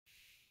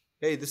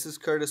Hey, this is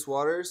Curtis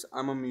Waters.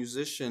 I'm a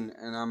musician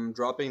and I'm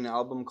dropping an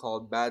album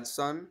called Bad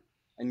Son,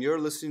 and you're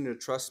listening to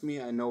Trust Me,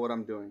 I Know What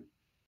I'm Doing.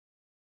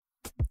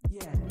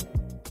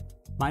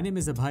 My name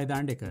is Abhay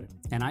Dandekar,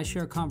 and I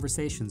share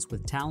conversations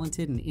with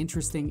talented and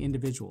interesting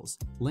individuals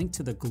linked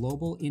to the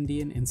global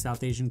Indian and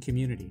South Asian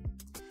community.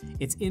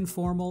 It's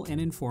informal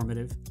and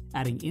informative,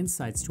 adding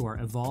insights to our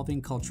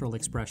evolving cultural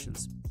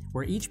expressions,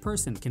 where each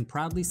person can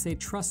proudly say,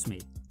 "Trust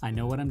me, I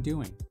know what I'm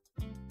doing."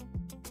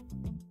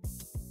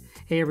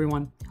 Hey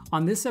everyone,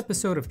 on this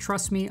episode of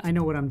Trust Me, I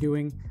Know What I'm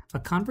Doing, a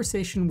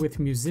conversation with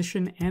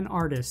musician and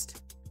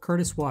artist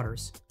Curtis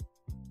Waters.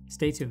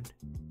 Stay tuned.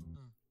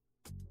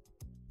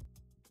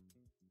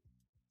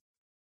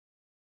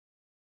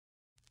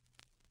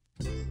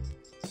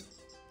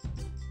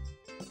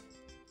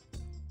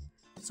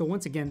 So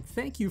once again,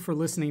 thank you for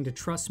listening to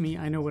Trust Me,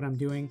 I Know What I'm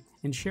Doing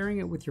and sharing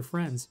it with your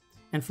friends,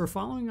 and for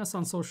following us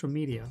on social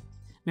media.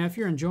 Now, if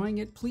you're enjoying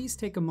it, please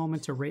take a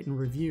moment to rate and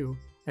review,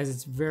 as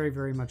it's very,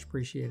 very much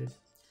appreciated.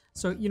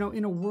 So,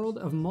 in a world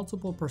of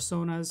multiple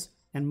personas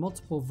and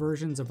multiple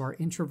versions of our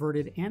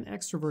introverted and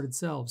extroverted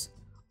selves,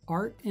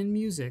 art and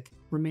music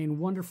remain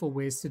wonderful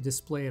ways to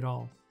display it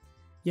all.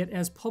 Yet,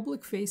 as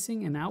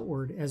public-facing and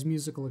outward as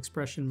musical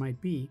expression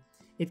might be,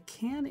 it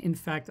can, in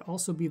fact,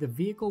 also be the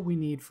vehicle we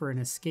need for an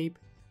escape,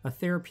 a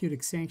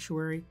therapeutic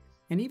sanctuary,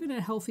 and even a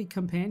healthy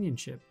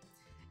companionship.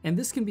 And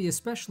this can be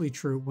especially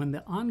true when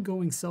the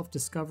ongoing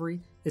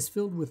self-discovery is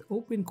filled with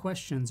open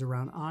questions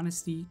around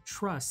honesty,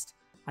 trust,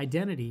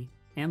 identity,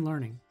 and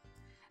learning.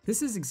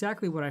 This is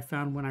exactly what I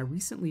found when I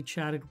recently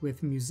chatted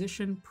with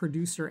musician,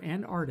 producer,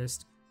 and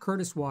artist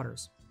Curtis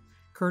Waters.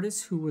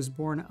 Curtis, who was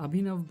born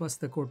Abhinav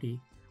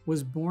Bastakoti,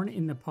 was born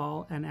in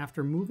Nepal and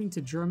after moving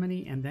to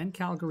Germany and then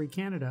Calgary,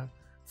 Canada,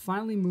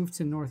 finally moved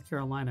to North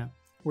Carolina,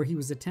 where he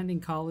was attending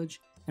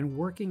college and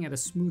working at a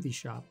smoothie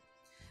shop.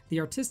 The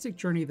artistic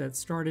journey that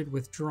started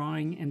with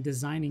drawing and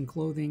designing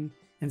clothing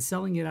and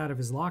selling it out of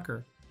his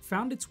locker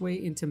found its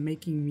way into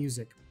making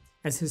music,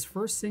 as his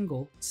first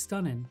single,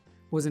 Stunnin',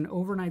 was an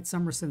overnight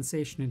summer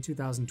sensation in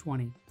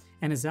 2020,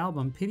 and his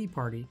album, Pity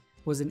Party,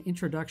 was an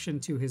introduction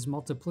to his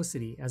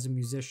multiplicity as a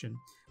musician,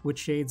 with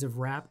shades of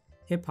rap,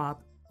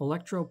 hip-hop,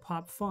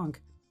 electro-pop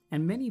funk,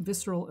 and many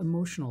visceral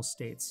emotional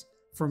states,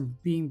 from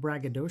being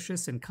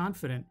braggadocious and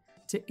confident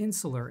to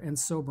insular and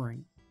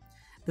sobering.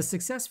 The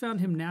success found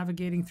him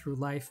navigating through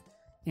life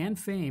and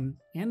fame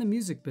and the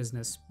music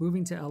business,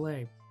 moving to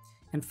LA,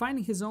 and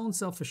finding his own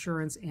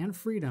self-assurance and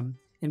freedom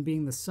in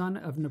being the son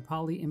of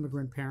Nepali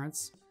immigrant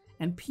parents,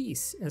 and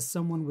peace as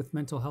someone with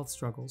mental health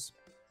struggles.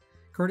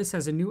 Curtis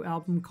has a new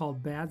album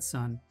called Bad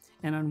Son,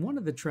 and on one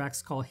of the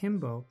tracks called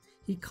Himbo,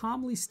 he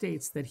calmly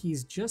states that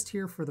he's just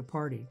here for the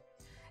party.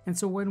 And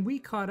so when we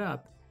caught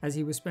up, as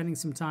he was spending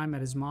some time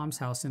at his mom's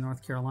house in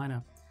North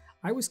Carolina,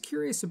 I was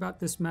curious about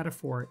this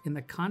metaphor in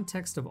the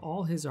context of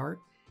all his art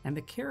and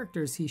the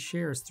characters he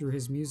shares through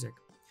his music.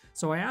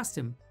 So I asked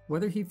him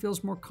whether he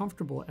feels more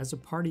comfortable as a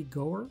party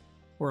goer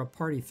or a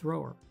party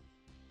thrower.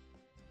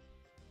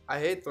 I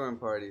hate throwing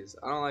parties.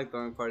 I don't like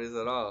throwing parties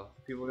at all.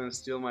 People are gonna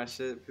steal my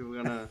shit. People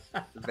are gonna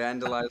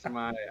vandalize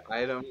my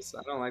items.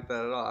 I don't like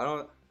that at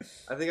all.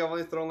 I think I've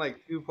only thrown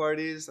like 2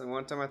 parties, and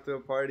one time I threw a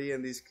party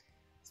and these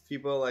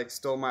people like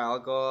stole my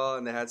alcohol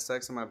and they had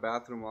sex in my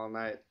bathroom all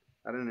night.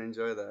 I didn't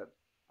enjoy that.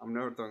 I'm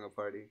never throwing a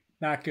party.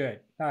 Not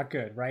good,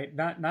 right?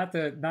 Not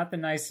the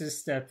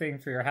nicest thing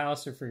for your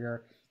house or for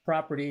your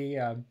property.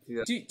 Yeah.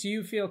 Do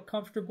you feel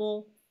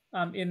comfortable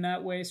in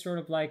that way, sort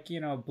of like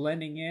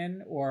blending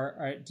in,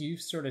 or do you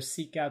sort of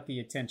seek out the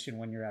attention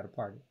when you're at a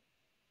party?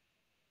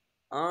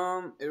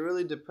 It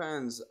really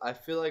depends. I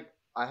feel like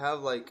I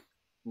have like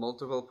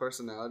multiple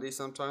personalities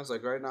sometimes.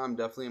 Like right now, I'm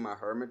definitely in my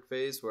hermit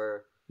phase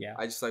where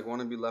I just like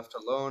want to be left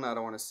alone. I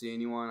don't want to see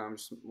anyone. I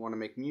just want to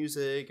make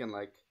music and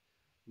like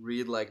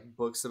read like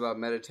books about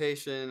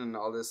meditation and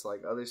all this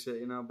like other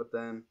shit, But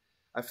then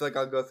I feel like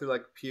I'll go through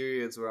like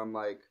periods where I'm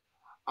like,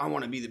 I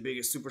want to be the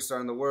biggest superstar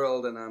in the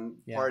world, and I'm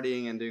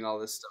partying and doing all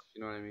this stuff.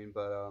 You know what I mean?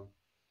 But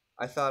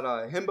I thought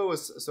Himbo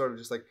was sort of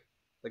just like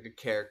a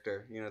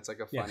character. It's like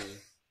a funny,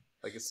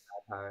 like a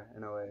satire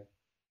in a way.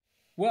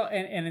 Well,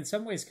 and in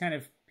some ways, kind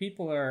of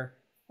people are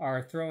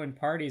throwing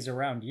parties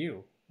around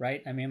you,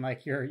 right? I mean,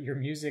 like your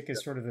music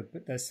is sort of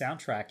the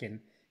soundtrack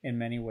in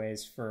many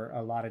ways for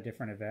a lot of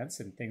different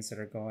events and things that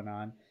are going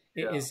on.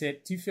 Yeah. Do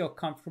you feel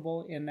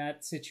comfortable in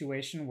that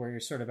situation where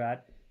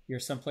you're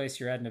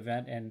someplace, you're at an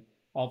event, and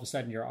all of a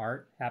sudden your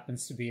art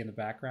happens to be in the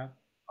background?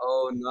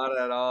 Oh, not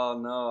at all.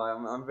 No,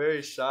 I'm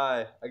very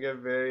shy. I get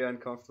very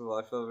uncomfortable.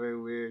 I feel very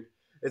weird.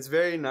 It's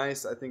very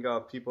nice. I think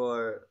people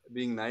are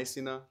being nice,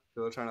 People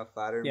are trying to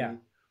flatter me.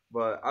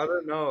 But I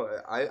don't know.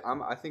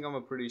 I think I'm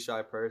a pretty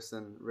shy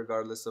person,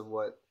 regardless of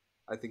what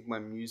I think my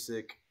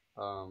music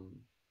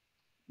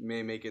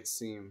may make it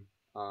seem.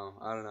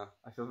 I don't know.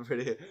 I feel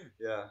pretty,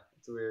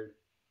 it's weird.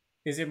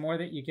 Is it more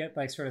that you get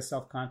like sort of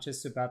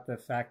self-conscious about the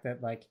fact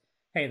that like,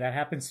 hey, that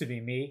happens to be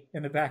me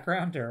in the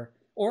background,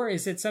 or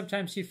is it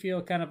sometimes you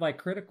feel kind of like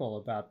critical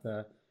about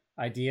the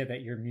idea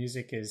that your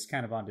music is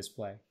kind of on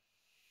display?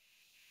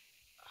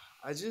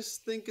 I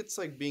just think it's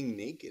like being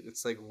naked.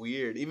 It's like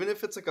weird. Even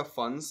if it's like a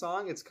fun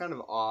song, it's kind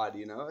of odd,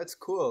 you know? It's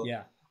cool.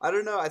 Yeah. I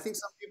don't know. I think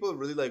some people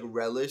really like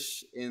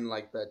relish in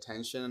like the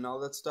attention and all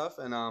that stuff.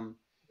 And it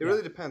Yeah.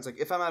 really depends. Like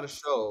if I'm at a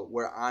show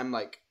where I'm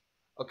like,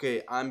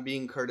 okay, I'm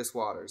being Curtis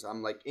Waters.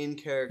 I'm like in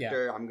Yeah.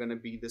 character. I'm gonna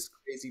be this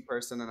crazy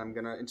person and I'm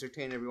gonna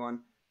entertain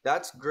everyone.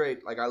 That's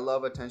great. Like I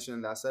love attention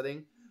in that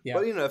setting. Yeah.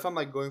 But you know, if I'm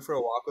like going for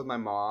a walk with my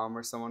mom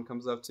or someone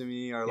comes up to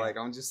me or Yeah. like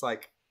I'm just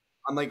like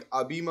I'm like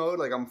Abhi mode,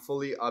 like I'm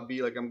fully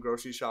Abhi, like I'm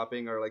grocery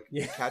shopping, or like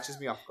Yeah. it catches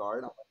me off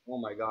guard. I'm like, oh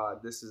my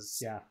god, this is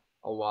Yeah.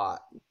 a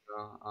lot, you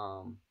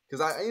know? Because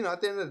I, you know, at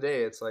the end of the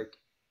day, it's like,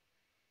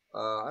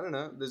 I don't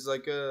know, there's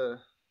like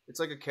it's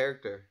like a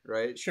character,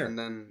 right? Sure. And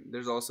then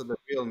there's also the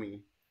real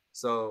me.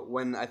 So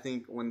when I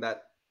think when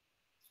that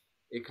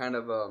it kind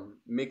of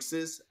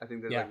mixes, I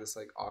think there's Yeah. like this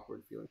like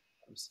awkward feeling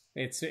sometimes.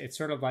 It's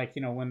sort of like,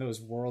 when those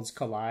worlds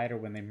collide or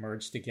when they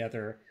merge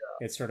together,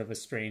 it's sort of a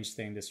strange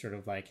thing to sort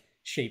of like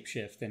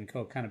shapeshift and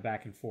go kind of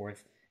back and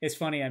forth. It's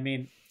funny. I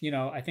mean,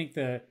 I think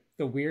the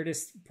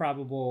weirdest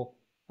probable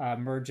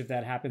merge of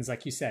that happens,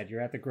 like you said,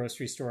 you're at the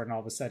grocery store and all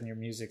of a sudden your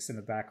music's in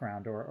the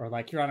background, or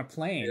like you're on a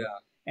plane Yeah.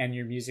 and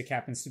your music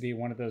happens to be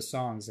one of those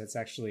songs that's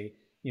actually,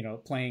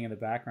 playing in the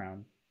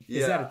background.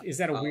 Yeah. Is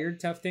that a weird,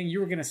 tough thing? You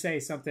were going to say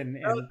something.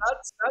 No,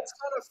 that's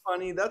kind of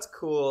funny. That's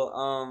cool.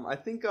 I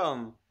think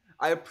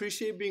I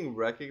appreciate being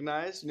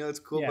recognized. You know, it's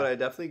cool, but Yeah. I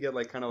definitely get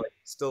like kind of like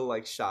still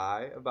like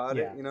shy about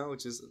it. Yeah. You know,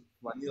 which is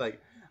funny.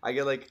 Like I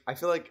get like I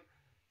feel like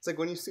it's like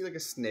when you see like a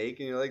snake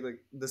and you're like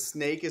the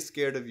snake is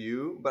scared of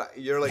you, but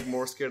you're like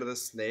more scared of the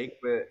snake.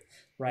 But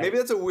Right. maybe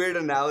that's a weird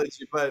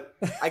analogy, but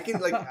I can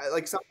like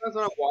like sometimes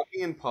when I'm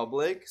walking in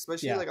public,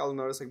 especially Yeah. like I'll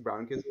notice like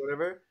brown kids or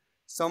whatever,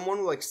 someone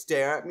will like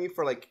stare at me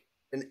for like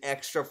an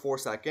extra 4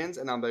 seconds,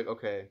 and I'm like,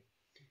 okay,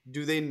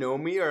 do they know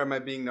me or am I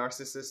being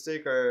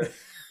narcissistic? Or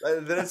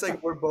then it's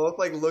like we're both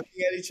like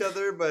looking at each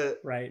other, but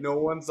Right. no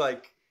one's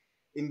like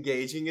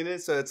engaging in it.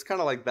 So it's kind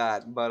of like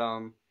that. But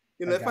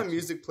you know, I if my got you.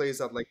 music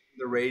plays at like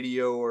the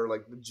radio or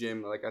like the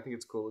gym, like I think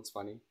it's cool. It's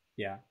funny.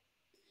 Yeah.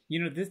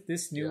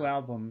 This new Yeah.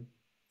 album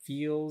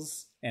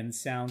feels and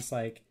sounds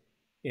like,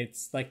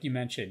 it's like you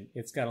mentioned,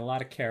 it's got a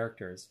lot of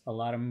characters, a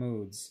lot of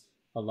moods,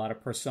 a lot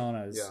of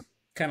personas Yeah.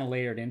 kind of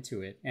layered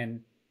into it.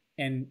 And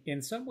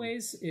in some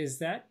ways, is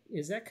that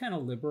kind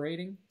of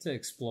liberating to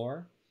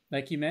explore?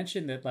 Like you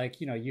mentioned that,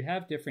 like, you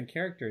have different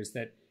characters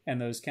that,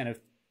 and those kind of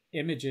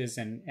images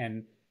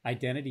and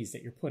identities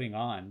that you're putting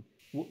on.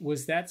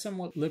 Was that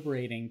somewhat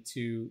liberating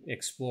to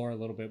explore a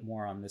little bit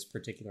more on this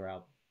particular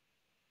album?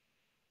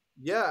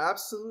 Yeah,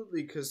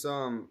 absolutely. Because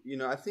you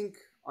know, I think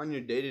on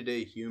your day to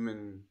day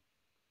human,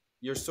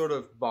 you're sort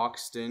of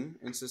boxed in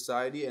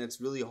society, and it's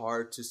really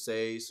hard to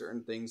say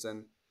certain things.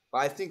 And but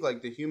I think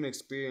like the human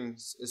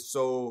experience is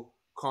so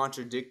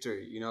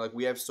contradictory. You know, like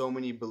we have so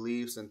many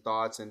beliefs and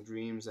thoughts and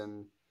dreams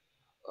and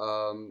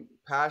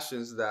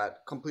passions that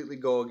completely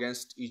go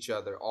against each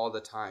other all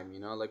the time. You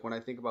know, like when I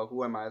think about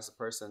who am I as a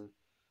person,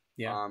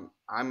 Yeah.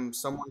 I'm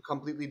someone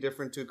completely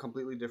different to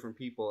completely different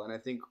people. And I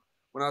think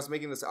when I was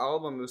making this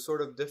album, it was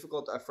sort of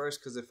difficult at first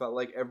because it felt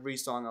like every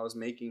song I was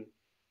making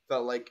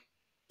felt like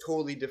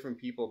totally different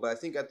people. But I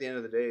think at the end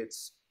of the day,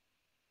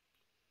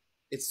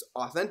 it's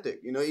authentic.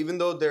 You know, even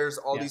though there's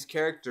all Yeah. these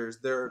characters,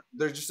 they're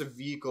just a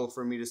vehicle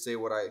for me to say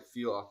what I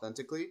feel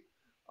authentically.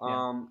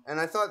 Yeah. And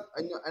I thought,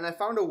 and I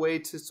found a way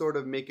to sort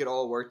of make it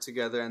all work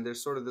together. And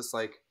there's sort of this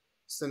like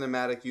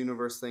cinematic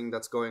universe thing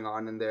that's going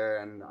on in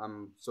there, and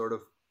I'm sort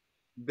of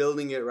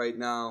building it right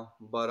now.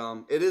 But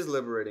it is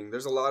liberating.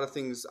 There's a lot of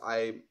things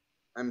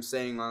I'm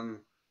saying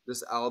on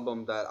this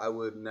album that I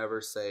would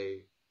never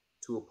say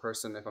to a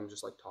person if I'm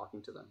just like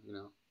talking to them. You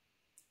know.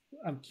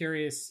 I'm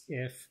curious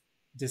if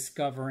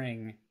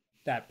discovering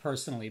that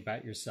personally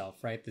about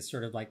yourself, right? This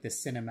sort of like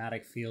this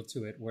cinematic feel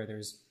to it, where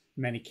there's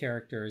many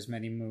characters,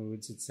 many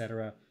moods,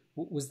 etc.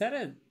 Was that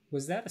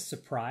a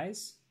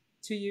surprise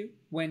to you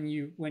when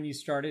you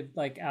started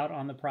like out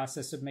on the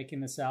process of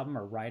making this album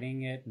or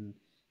writing it,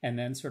 and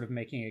then sort of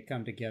making it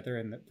come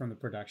together from the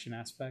production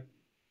aspect?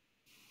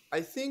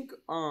 I think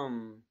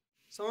someone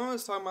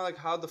was talking about like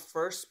how the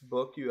first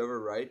book you ever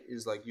write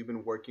is like you've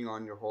been working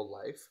on your whole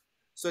life.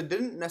 So it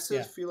didn't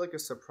necessarily Yeah. feel like a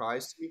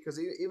surprise to me because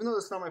even though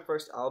it's not my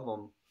first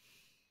album,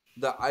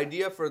 the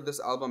idea for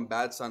this album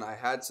Bad Son I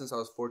had since I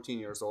was 14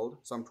 years old.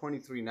 So I'm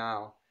 23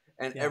 now,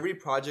 and Yeah. every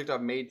project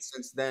I've made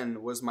since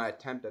then was my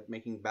attempt at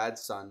making Bad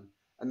Son.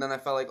 And then I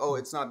felt like, oh,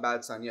 it's not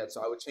Bad Son yet,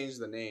 so I would change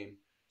the name.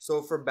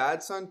 So for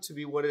Bad Son to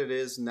be what it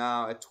is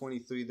now at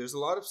 23, there's a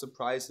lot of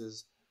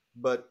surprises,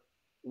 but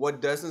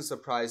what doesn't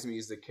surprise me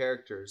is the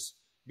characters.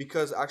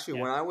 Because actually,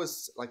 Yeah. when I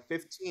was like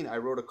 15, I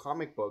wrote a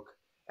comic book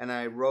and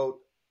I wrote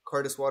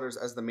Curtis Waters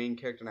as the main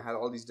character, and I had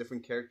all these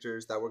different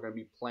characters that were going to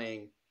be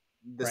playing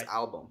this Right.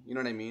 album. You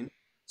know what I mean?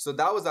 So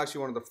that was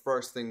actually one of the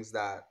first things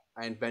that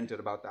I invented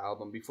about the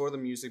album. Before the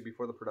music,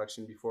 before the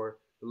production, before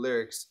the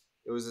lyrics,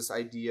 it was this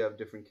idea of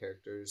different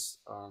characters.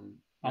 Almost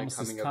this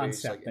coming of age,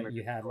 concept like that you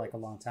immigrant had story. like a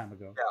long time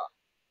ago.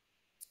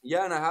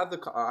 Yeah, and I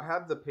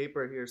have the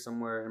paper here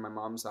somewhere in my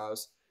mom's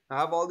house. I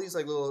have all these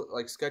like little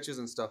like sketches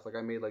and stuff like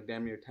I made like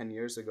damn near 10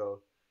 years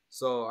ago.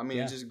 So I mean,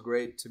 it's Yeah. just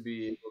great to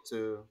be able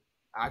to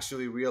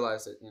actually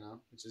realize it,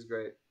 which is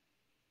great.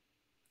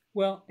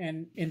 Well,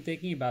 and in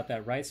thinking about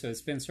that, right? So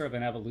it's been sort of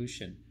an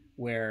evolution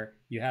where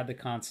you had the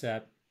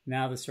concept,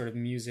 now the sort of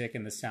music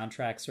and the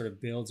soundtrack sort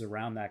of builds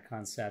around that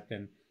concept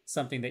and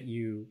something that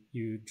you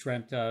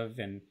dreamt of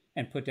and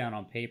put down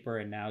on paper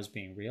and now is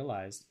being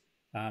realized.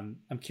 I'm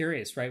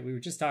curious, right? We were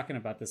just talking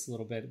about this a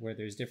little bit, where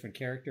there's different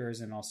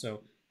characters and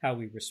also how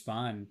we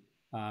respond,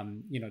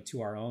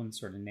 to our own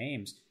sort of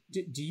names.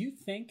 Do you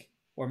think,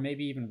 or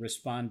maybe even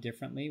respond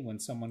differently when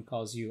someone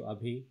calls you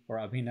Abhi or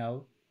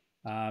Abhinav,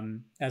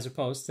 as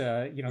opposed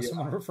to Yeah.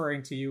 someone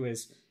referring to you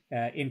as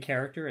in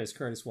character as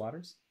Curtis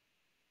Waters?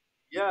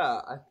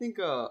 Yeah, I think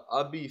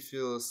Abhi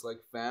feels like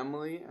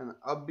family, and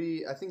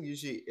Abhi, I think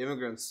usually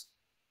immigrants,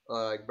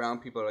 like brown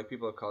people, like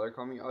people of color,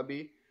 call me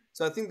Abhi.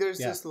 So I think there's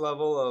Yeah, this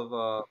level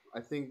of, I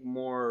think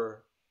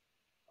more,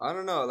 I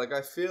don't know, like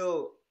I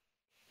feel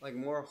like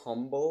more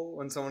humble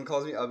when someone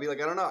calls me Abhi.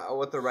 Like I don't know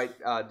what the right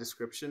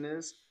description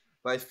is,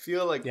 but I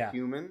feel like yeah,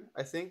 human.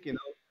 I think.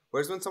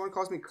 Whereas when someone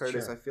calls me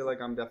Curtis, I sure, feel like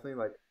I'm definitely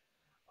like,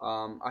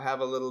 I have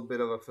a little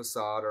bit of a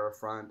facade or a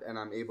front, and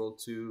I'm able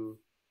to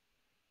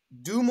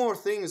do more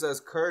things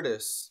as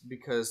Curtis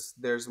because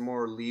there's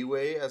more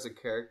leeway as a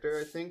character,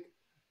 I think.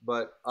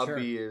 But sure.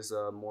 Abhi is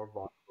more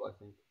vulnerable, I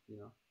think.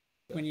 Yeah.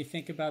 When you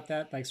think about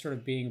that, like sort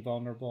of being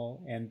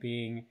vulnerable and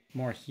being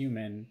more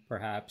human,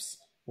 perhaps,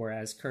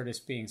 whereas Curtis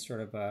being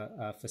sort of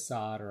a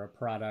facade or a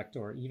product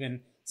or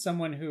even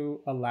someone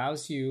who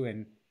allows you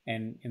and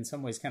in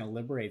some ways kind of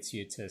liberates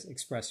you to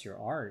express your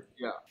art,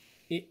 Yeah.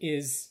 it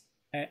is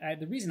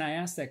the reason I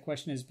asked that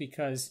question is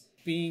because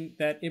being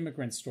that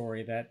immigrant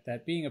story,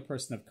 that being a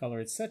person of color,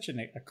 it's such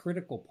a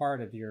critical part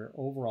of your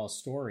overall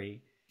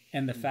story,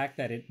 and the fact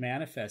that it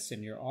manifests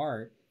in your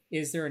art.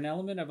 Is there an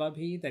element of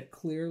Abhi that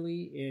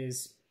clearly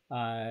is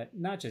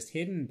not just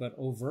hidden but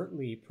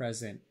overtly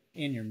present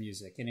in your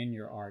music and in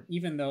your art,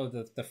 even though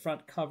the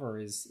front cover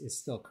is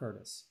still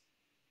Curtis?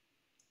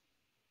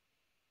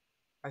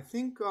 I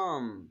think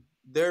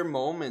there are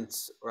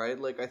moments, right?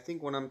 Like I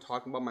think when I'm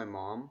talking about my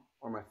mom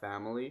or my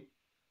family,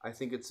 I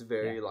think it's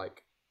Yeah, very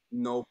like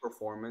no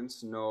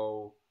performance,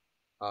 no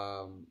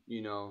um,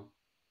 you know,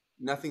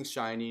 nothing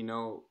shiny,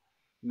 no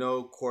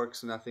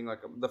quirks, nothing.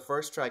 Like the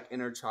first track,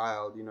 Inner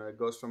Child, it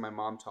goes from my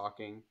mom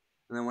talking,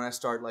 and then when I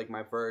start like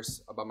my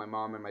verse about my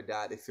mom and my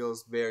dad, it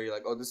feels very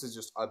like, oh, this is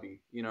just Abhi.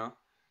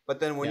 But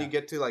then when you yeah,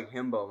 get to like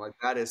Himbo, like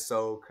that is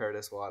so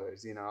Curtis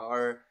Waters.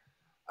 Or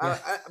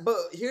yeah, but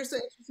here's the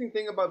interesting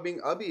thing about being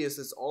Abhi is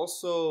it's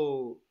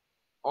also,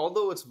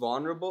 although it's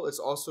vulnerable, it's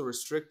also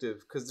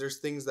restrictive because there's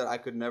things that I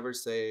could never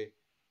say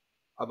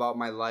about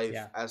my life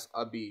yeah. as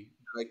Abhi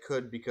that I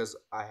could because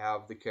I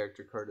have the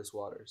character Curtis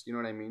Waters. You know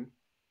what I mean?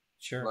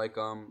 Sure. Like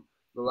the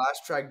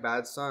last track,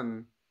 Bad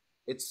Son,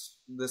 it's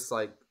this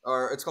like,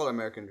 or it's called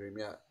American Dream,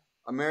 yeah.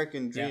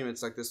 American Yeah, Dream,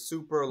 it's like this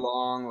super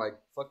long, like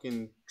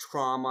fucking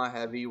trauma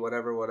heavy,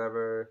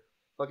 whatever,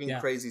 fucking yeah,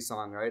 crazy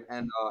song, right?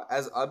 And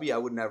as Abhi, I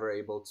would never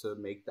able to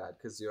make that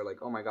because you're like,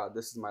 oh my god,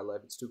 this is my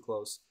life, it's too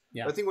close.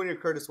 yeah. But I think when you're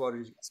Curtis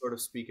Waters, you can sort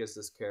of speak as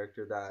this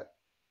character that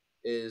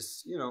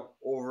is,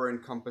 over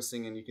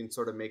encompassing, and you can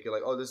sort of make it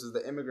like, oh, this is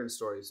the immigrant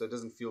story, so it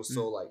doesn't feel Mm,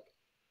 so like,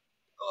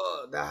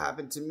 oh, that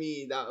happened to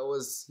me, that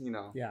was.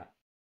 yeah.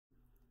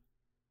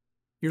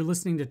 You're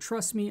listening to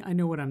Trust Me, I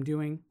Know What I'm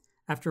Doing.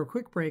 After a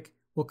quick break,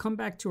 we'll come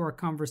back to our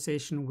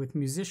conversation with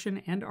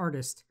musician and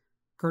artist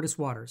Curtis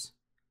Waters.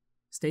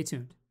 Stay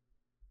tuned.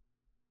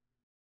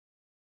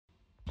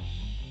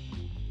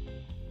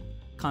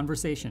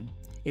 Conversation.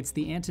 It's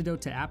the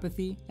antidote to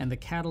apathy and the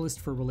catalyst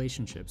for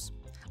relationships.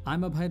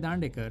 I'm Abhay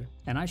Dandekar,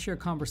 and I share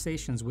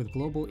conversations with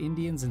global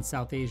Indians and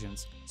South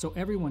Asians so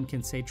everyone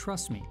can say,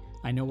 trust me,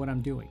 I know what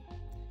I'm doing.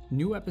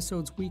 New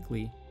episodes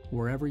weekly,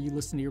 wherever you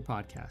listen to your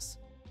podcasts.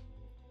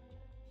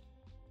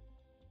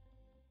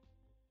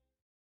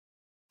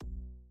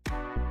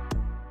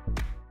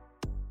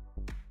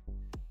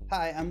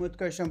 Hi, I'm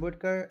Utkarsh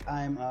Ambudkar.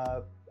 I'm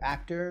a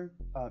actor,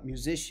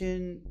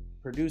 musician,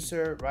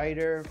 producer,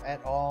 writer, et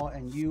al.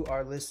 And you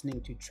are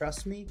listening to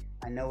Trust Me,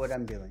 I Know What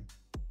I'm Doing.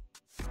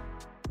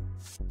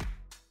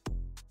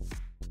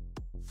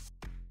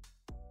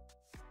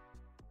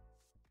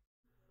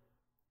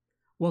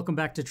 Welcome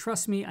back to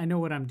Trust Me, I Know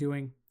What I'm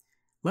Doing.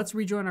 Let's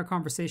rejoin our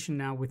conversation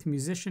now with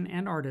musician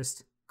and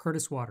artist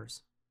Curtis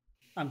Waters.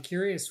 I'm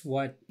curious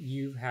what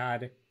you've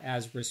had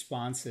as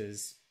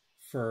responses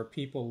for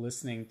people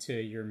listening to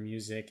your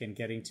music and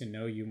getting to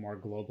know you more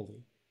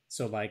globally.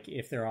 So, like,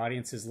 if their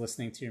audience is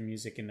listening to your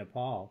music in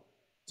Nepal,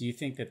 do you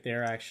think that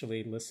they're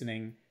actually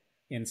listening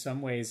in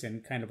some ways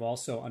and kind of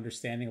also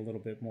understanding a little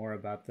bit more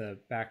about the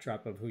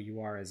backdrop of who you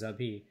are as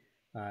Abhi,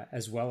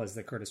 as well as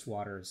the Curtis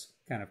Waters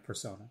kind of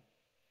persona?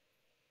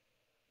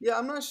 Yeah,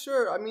 I'm not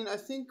sure. I mean, I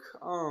think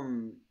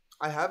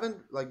I haven't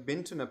like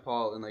been to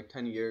Nepal in like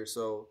 10 years,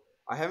 so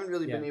I haven't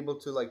really Yeah, been able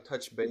to like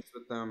touch base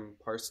with them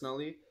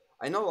personally.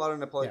 I know a lot of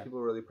Nepali yeah, people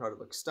are really proud of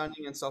like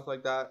stunning and stuff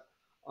like that.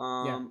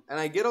 yeah, And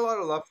I get a lot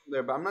of love from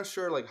there, but I'm not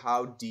sure like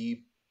how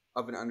deep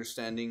of an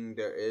understanding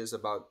there is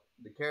about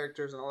the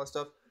characters and all that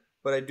stuff.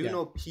 but I do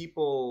know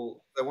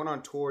people. I went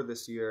on tour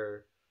this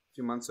year, a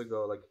few months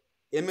ago. Like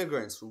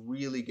immigrants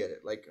really get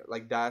it.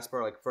 Like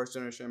diaspora, like first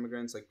generation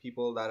immigrants, like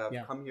people that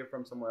have come here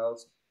from somewhere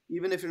else.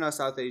 Even if you're not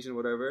South Asian,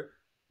 whatever,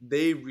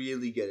 they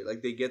really get it.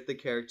 Like they get the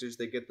characters,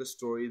 they get the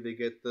story, they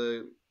get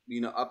the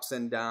ups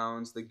and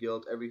downs, the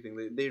guilt,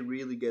 everything. They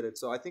really get it.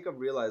 So I think I've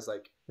realized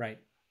like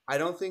I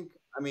don't think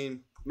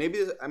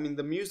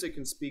the music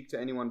can speak to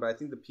anyone, but I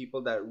think the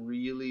people that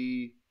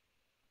really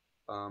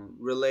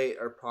relate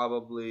are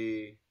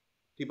probably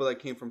people that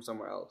came from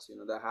somewhere else,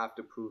 that have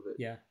to prove it.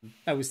 Yeah.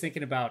 I was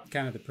thinking about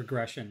kind of the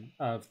progression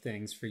of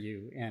things for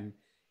you, and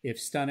if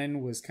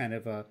Stunnin' was kind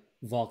of a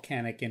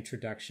volcanic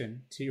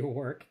introduction to your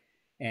work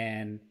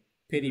and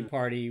Pity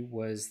Party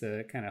was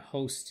the kind of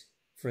host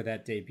for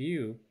that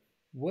debut,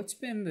 what's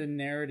been the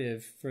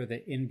narrative for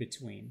the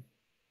in-between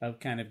of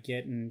kind of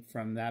getting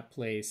from that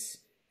place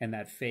and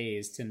that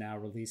phase to now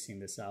releasing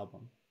this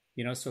album?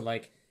 So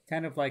like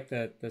kind of like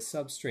the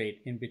substrate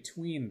in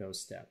between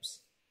those steps.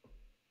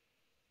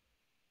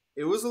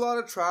 It was a lot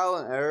of trial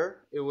and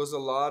error. It was a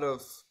lot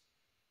of,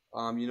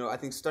 I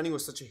think Stunning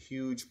was such a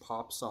huge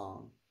pop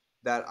song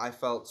that I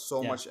felt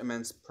so much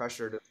immense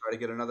pressure to try to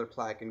get another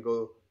plaque and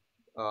go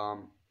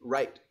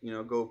right,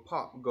 go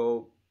pop,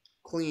 go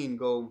clean,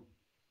 go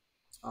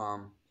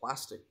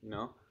plastic,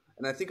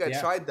 And I think I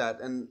tried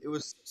that, and it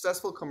was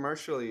successful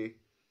commercially,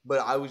 but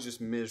I was just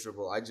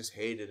miserable. I just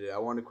hated it. I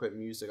wanted to quit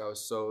music. I was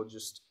so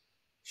just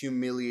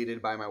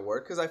humiliated by my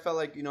work because I felt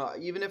like,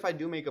 even if I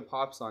do make a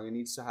pop song, it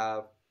needs to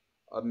have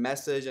a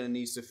message and it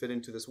needs to fit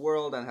into this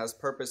world and has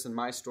purpose in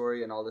my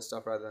story and all this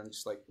stuff, rather than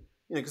just like,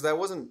 because I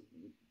wasn't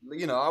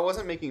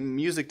making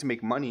music to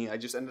make money. I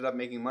just ended up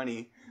making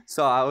money.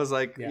 So I was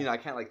like, I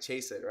can't like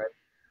chase it, right?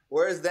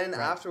 Whereas then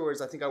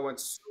afterwards, I think I went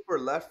super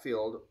left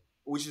field,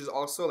 which is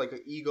also like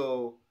an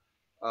ego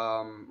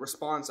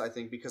response, I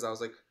think, because I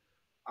was like,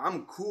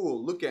 I'm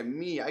cool. Look at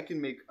me. I can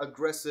make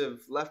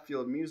aggressive left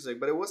field music,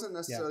 but it wasn't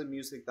necessarily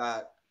music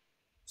that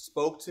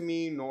spoke to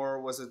me,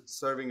 nor was it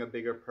serving a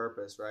bigger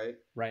purpose, right?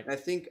 Right. And I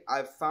think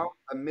I've found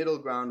a middle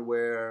ground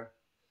where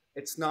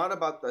it's not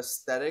about the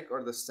aesthetic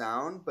or the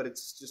sound, but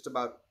it's just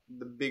about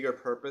the bigger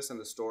purpose and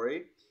the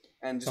story,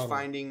 and just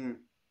finding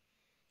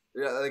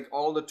like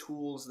all the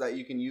tools that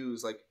you can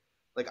use. Like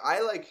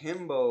I like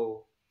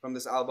Himbo from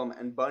this album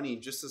and Bunny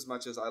just as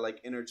much as I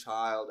like Inner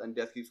Child and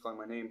Death Keeps Calling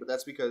My Name, but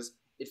that's because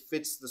it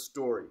fits the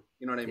story.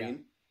 You know what I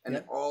mean? And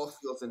it all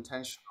feels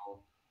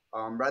intentional,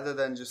 rather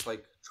than just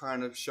like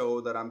trying to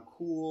show that I'm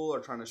cool or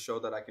trying to show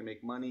that I can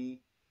make money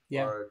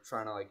or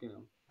trying to like,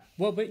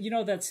 Well, but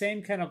that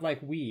same kind of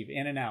like weave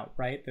in and out,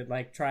 right? That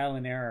like trial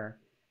and error.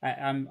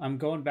 I'm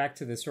going back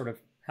to this sort of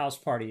house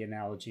party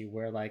analogy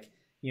where like,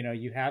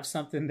 you have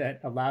something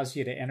that allows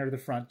you to enter the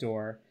front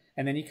door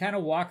and then you kind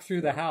of walk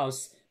through the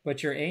house,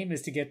 but your aim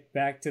is to get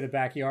back to the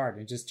backyard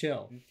and just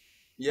chill.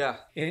 Yeah.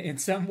 In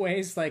some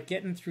ways, like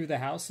getting through the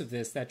house of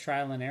this, that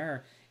trial and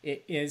error,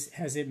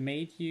 has it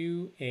made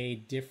you a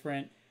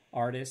different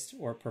artist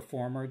or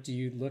performer? Do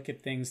you look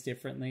at things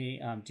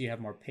differently? Do you have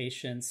more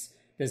patience?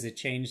 Does it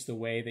change the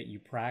way that you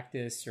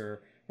practice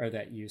or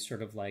that you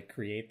sort of like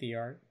create the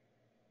art?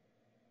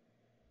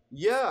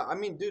 Yeah, I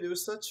mean, dude, it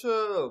was such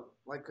a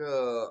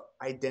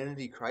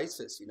identity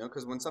crisis,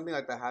 because when something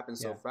like that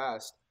happens so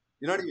fast,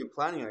 you're not even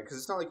planning on it, because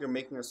it's not like you're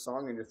making a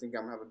song and you're thinking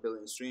I'm gonna have 1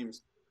 billion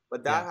streams,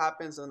 but that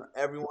happens and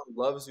everyone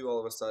loves you all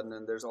of a sudden,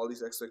 and there's all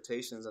these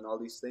expectations and all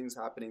these things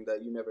happening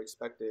that you never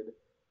expected,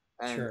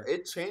 and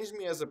it changed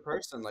me as a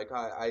person. Like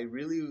I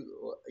really,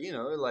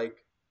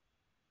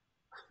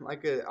 I'm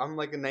like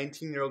a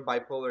 19-year-old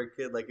bipolar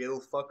kid. Like it'll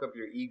fuck up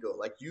your ego.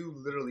 Like you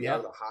literally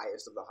are the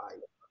highest of the high.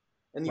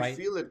 And you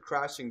feel it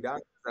crashing down.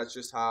 That's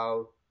just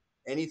how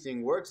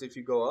anything works. If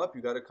you go up,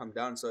 you got to come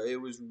down. So it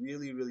was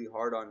really, really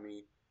hard on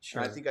me. Sure.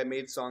 And I think I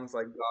made songs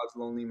like God's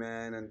Lonely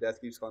Man and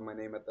Death Keeps Calling My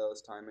Name at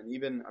those time, and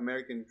even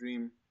American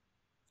Dream.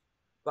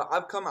 But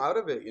I've come out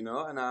of it, and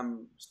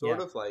I'm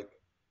sort of like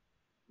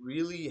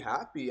really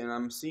happy, and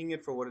I'm seeing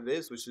it for what it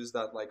is, which is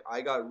that like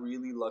I got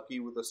really lucky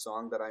with a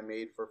song that I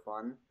made for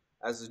fun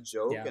as a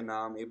joke, and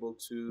now I'm able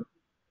to,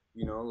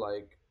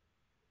 like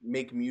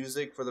make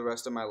music for the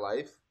rest of my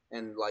life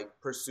and like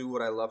pursue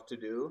what I love to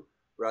do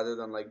rather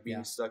than like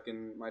being stuck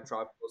in my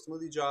tropical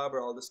smoothie job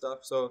or all this stuff.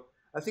 So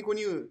I think when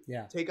you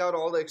take out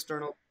all the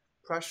external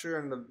pressure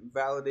and the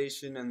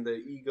validation and the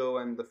ego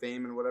and the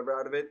fame and whatever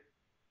out of it,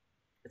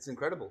 it's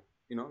incredible.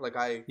 Like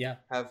I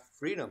have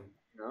freedom,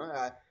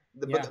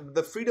 but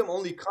the freedom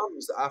only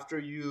comes after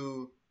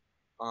you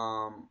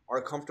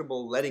are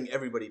comfortable letting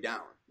everybody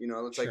down.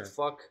 It's like,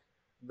 fuck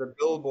the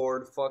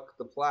billboard, fuck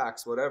the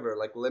plaques, whatever.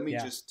 Like, let me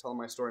just tell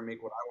my story,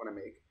 make what I want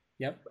to make.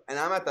 Yep. And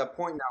I'm at that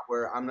point now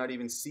where I'm not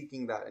even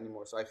seeking that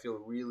anymore. So I feel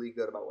really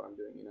good about what I'm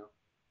doing,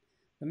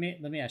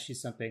 Let me ask you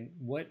something.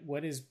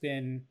 What has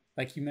been,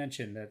 like you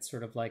mentioned, that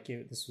sort of like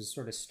this was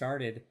sort of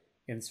started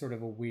in sort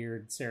of a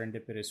weird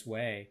serendipitous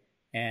way.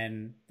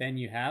 And then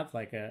you have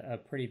like a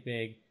pretty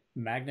big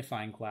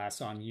magnifying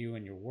glass on you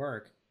and your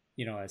work,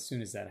 as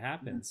soon as that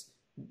happens.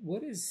 Mm-hmm.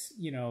 What is,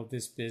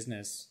 this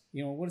business,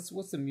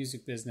 what's the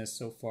music business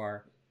so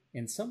far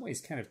in some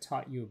ways kind of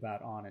taught you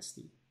about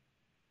honesty?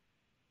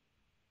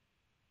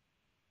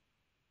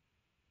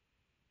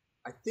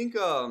 I think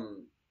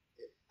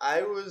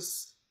I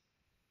was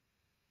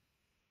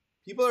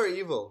people are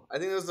evil. I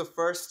think it was the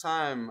first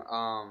time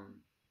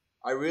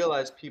I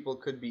realized people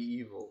could be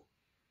evil,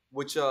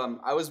 which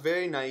I was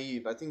very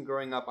naive. I think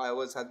growing up, I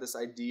always had this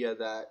idea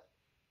that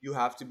you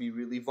have to be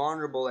really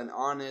vulnerable and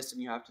honest,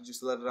 and you have to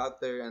just let it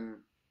out there, and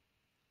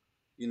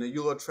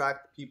you'll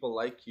attract people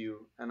like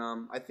you. And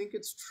I think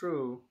it's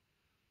true,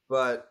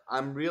 but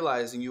I'm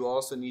realizing you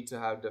also need to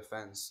have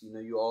defense.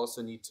 You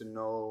also need to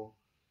know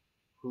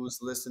who's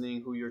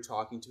listening, who you're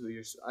talking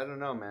to, I don't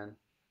know, man.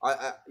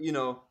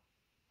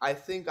 I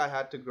think I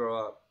had to grow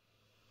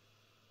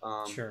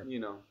up. Sure.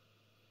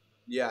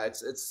 Yeah,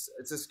 it's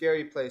a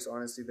scary place,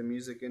 honestly, the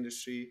music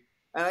industry.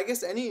 And I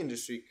guess any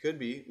industry could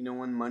be,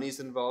 when money's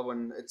involved,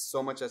 when it's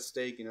so much at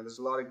stake, there's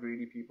a lot of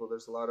greedy people,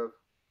 there's a lot of,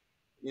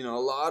 a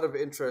lot of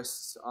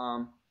interests.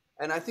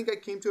 And I think I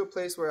came to a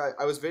place where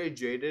I was very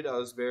jaded. I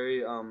was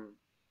very, I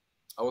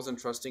wasn't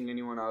trusting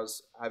anyone. I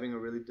was having a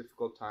really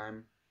difficult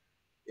time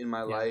in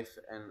my life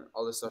and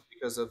all this stuff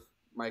because of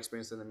my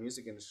experience in the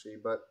music industry.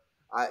 But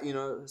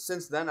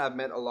since then I've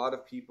met a lot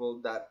of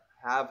people that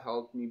have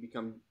helped me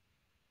become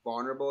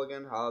vulnerable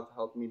again, have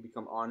helped me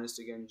become honest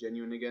again,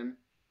 genuine again.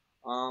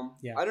 I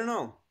don't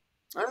know.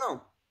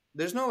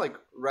 There's no like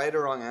right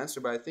or wrong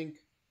answer, but I think,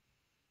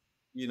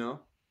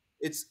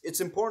 it's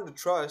important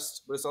to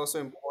trust, but it's also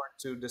important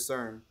to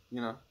discern,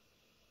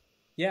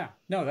 Yeah,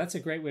 no, that's a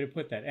great way to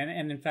put that.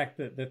 And in fact,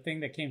 the thing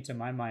that came to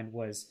my mind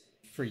was,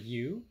 for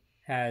you,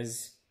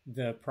 has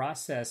the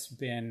process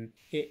been,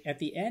 at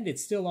the end,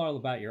 it's still all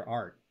about your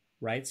art,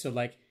 right? So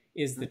like,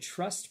 is the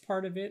trust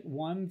part of it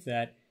one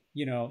that,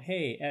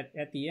 hey,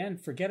 at the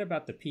end, forget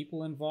about the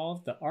people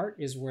involved. The art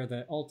is where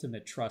the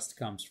ultimate trust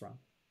comes from.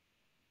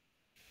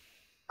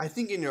 I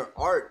think in your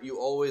art, you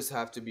always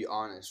have to be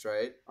honest,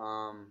 right?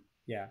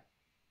 Yeah.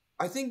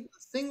 I think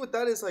the thing with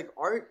that is like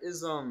art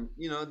is,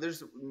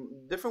 there's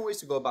different ways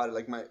to go about it.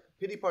 Like my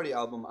Pity Party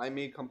album, I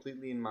made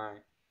completely in my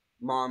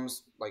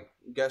mom's like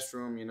guest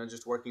room,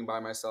 just working by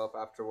myself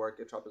after work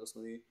at Tropical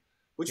Smoothie,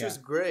 which was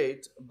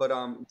great. But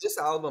this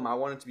album, I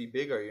want it to be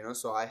bigger,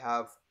 so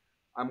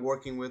I'm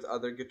working with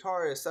other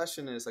guitarists,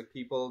 sessionists, like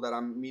people that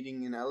I'm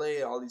meeting in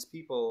LA, all these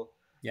people.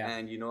 Yeah.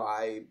 And,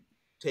 I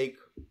take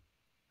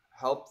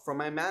help from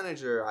my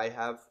manager. I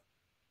have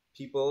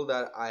people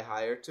that I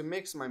hire to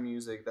mix my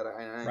music that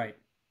I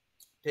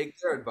take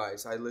their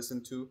advice. I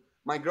listen to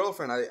my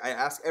girlfriend. I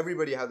ask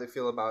everybody how they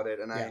feel about it.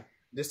 And I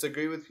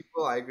disagree with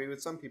people. I agree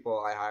with some people.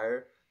 I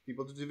hire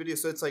people to do videos.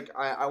 So it's like,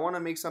 I want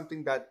to make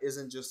something that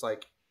isn't just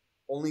like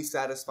only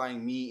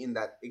satisfying me in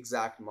that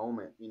exact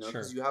moment,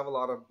 because you have a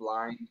lot of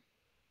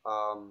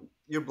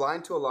you're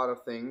blind to a lot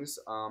of things,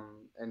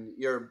 and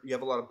you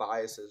have a lot of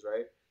biases,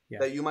 right? Yeah.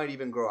 That you might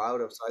even grow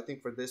out of. So I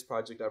think for this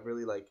project, I've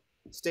really like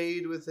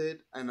stayed with it.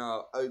 And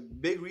a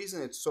big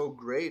reason it's so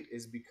great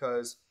is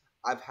because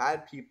I've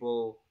had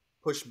people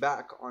push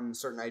back on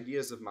certain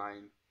ideas of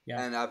mine,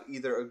 and I've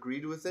either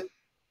agreed with it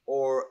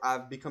or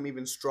I've become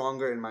even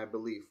stronger in my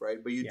belief, right?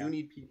 But you do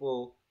need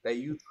people that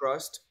you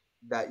trust,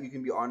 that you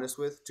can be honest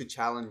with, to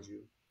challenge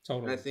you.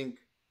 Totally. And I think,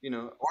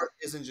 art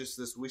isn't just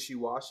this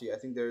wishy-washy. I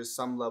think there is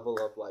some level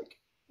of like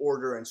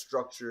order and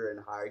structure and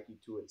hierarchy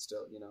to it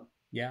still,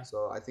 Yeah.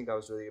 So I think I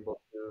was really able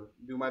to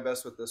do my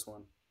best with this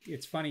one.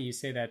 It's funny you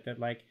say that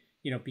like,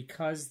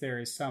 because there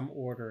is some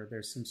order,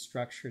 there's some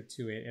structure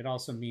to it, it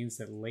also means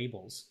that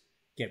labels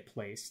get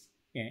placed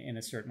in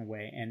a certain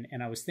way.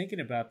 And I was thinking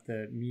about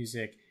the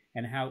music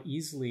and how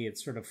easily it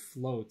sort of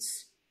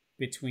floats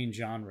between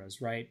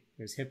genres, right?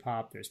 There's hip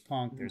hop, there's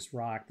punk, there's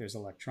rock, there's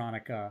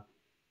electronica.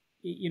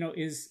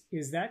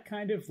 Is that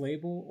kind of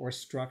label or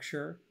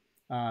structure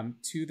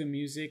to the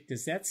music,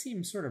 does that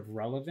seem sort of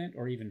relevant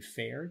or even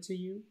fair to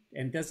you?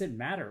 And does it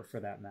matter, for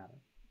that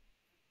matter?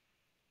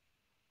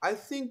 I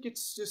think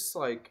it's just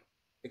like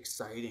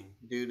exciting,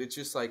 dude. It's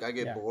just like I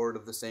get bored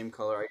of the same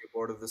color. I get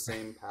bored of the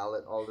same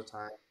palette all the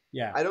time.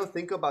 Yeah. I don't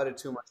think about it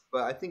too much,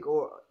 but I think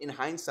in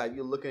hindsight,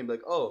 you look at it and be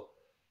like, oh,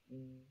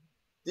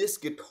 this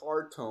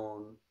guitar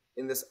tone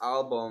in this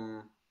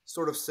album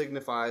sort of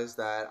signifies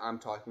that I'm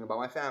talking about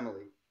my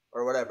family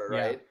or whatever,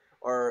 right?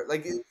 Or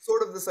like it's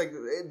sort of this like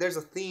there's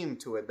a theme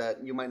to it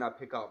that you might not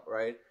pick up,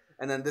 right?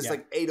 And then this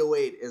like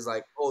 808 is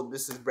like, oh,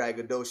 this is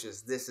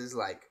braggadocious. This is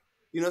like,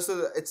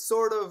 so it's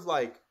sort of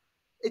like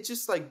it's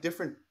just like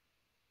different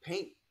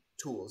paint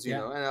tools, you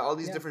know, and all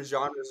these different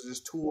genres are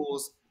just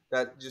tools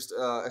that just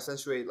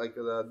accentuate like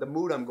the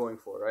mood I'm going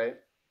for, right?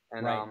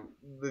 And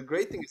the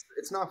great thing is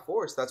it's not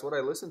forced. That's what I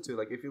listen to.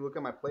 Like if you look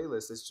at my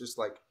playlist, it's just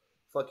like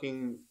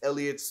fucking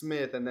Elliott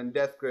Smith and then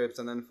Death Grips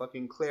and then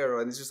fucking Clairo,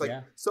 and it's just like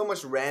so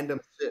much random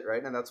shit,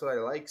 right? And that's what I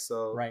like.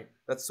 So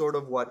that's sort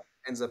of what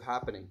ends up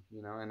happening,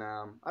 and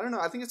I don't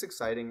know, I think it's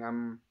exciting.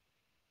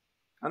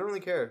 I don't really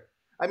care.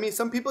 I mean,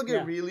 some people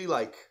get really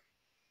like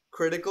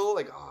critical,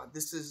 like, oh,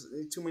 this is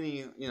too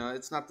many,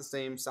 it's not the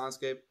same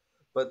soundscape,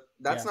 but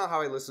that's not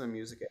how I listen to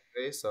music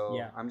anyway. So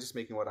I'm just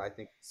making what I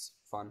think is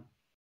fun.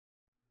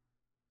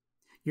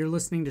 You're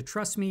listening to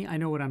Trust Me, I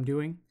Know What I'm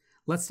Doing.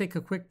 Let's take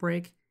a quick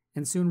break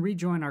and soon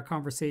rejoin our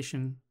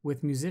conversation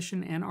with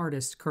musician and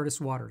artist Curtis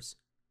Waters.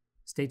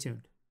 Stay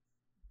tuned.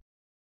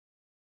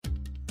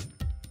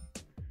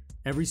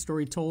 Every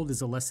story told is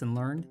a lesson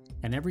learned,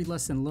 and every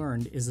lesson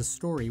learned is a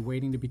story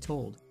waiting to be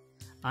told.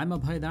 I'm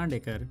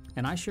Abhay,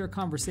 and I share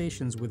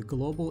conversations with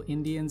global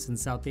Indians and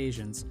South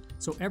Asians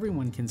so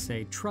everyone can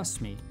say,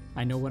 "Trust me,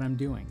 I know what I'm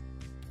doing."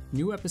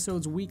 New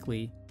episodes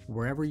weekly,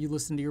 wherever you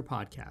listen to your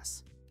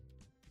podcasts.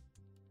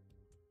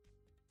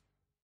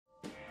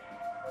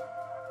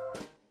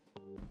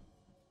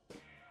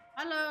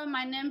 Hello,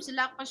 my name is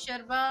Lakpa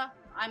Sherba.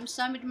 I'm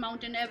Summit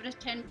Mountain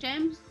Everest 10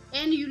 times,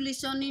 and you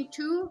listening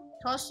to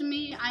Trust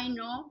Me, I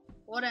Know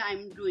What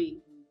I'm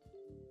Doing.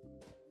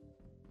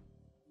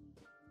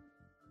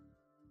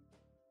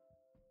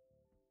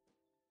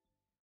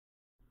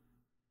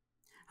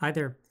 Hi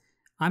there,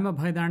 I'm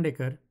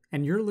Abhay,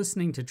 and you're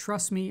listening to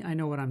Trust Me, I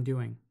Know What I'm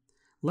Doing.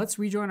 Let's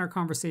rejoin our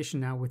conversation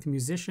now with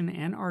musician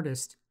and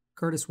artist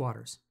Curtis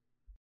Waters.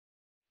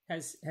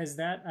 Has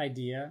that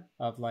idea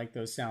of like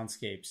those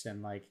soundscapes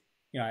and like,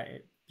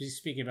 just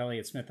speaking of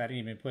Elliott Smith, I didn't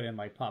even put in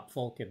like pop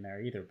folk in there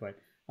either, but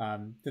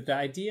that the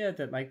idea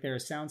that like there are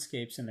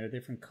soundscapes and there are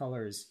different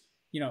colors,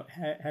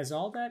 has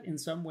all that in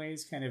some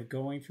ways kind of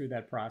going through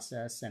that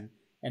process and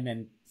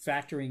then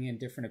factoring in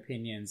different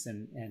opinions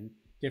and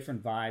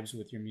different vibes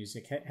with your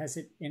music, has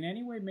it in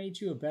any way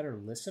made you a better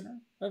listener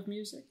of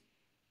music?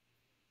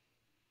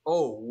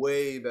 Oh,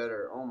 way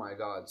better. Oh my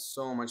God,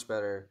 so much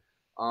better.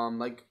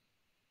 Like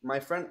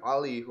my friend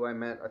Ali, who I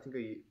met, I think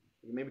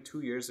maybe 2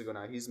 years ago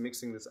now, he's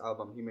mixing this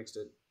album. He mixed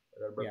it.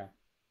 Yeah.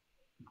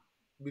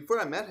 Before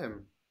I met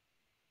him,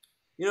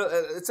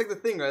 it's like the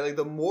thing, right? Like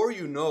the more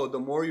you know, the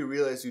more you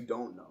realize you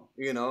don't know,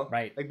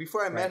 Right. Like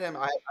before I met him,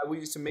 I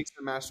used to mix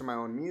and master my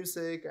own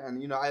music,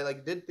 and I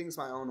like did things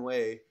my own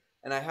way.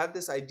 And I had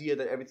this idea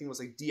that everything was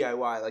like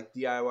DIY, like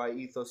DIY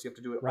ethos. You have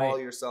to do it all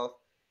yourself.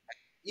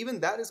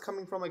 Even that is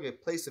coming from like a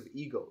place of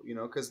ego,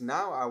 because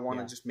now I want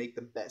to just make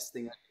the best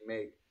thing I can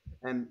make.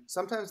 And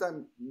sometimes that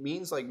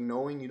means like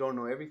knowing you don't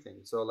know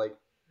everything. So like,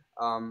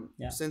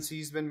 since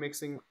he's been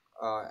mixing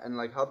and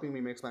like helping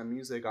me mix my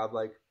music, I've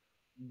like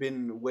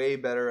been way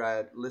better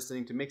at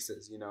listening to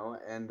mixes,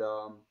 and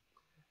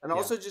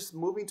also just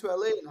moving to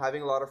LA and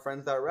having a lot of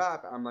friends that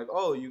rap. I'm like,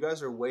 oh, you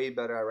guys are way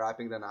better at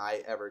rapping than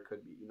I ever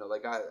could be.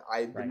 Like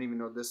I didn't even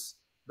know this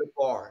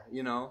before,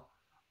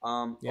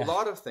 a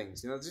lot of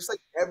things, just like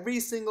every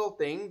single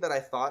thing that I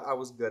thought I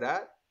was good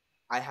at,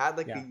 I had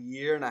like a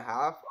year and a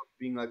half of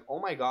being like, oh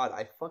my God,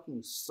 I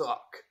fucking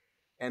suck.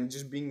 And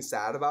just being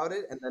sad about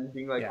it and then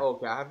being like,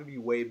 okay, I have to be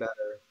way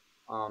better.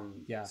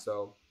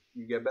 So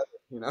you get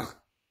better,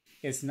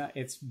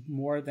 It's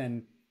more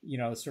than,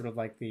 sort of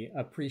like the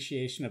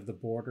appreciation of the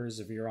borders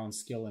of your own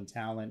skill and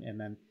talent. And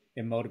then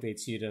it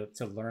motivates you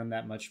to learn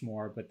that much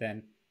more. But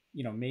then,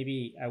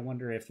 maybe I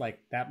wonder if like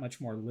that much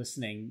more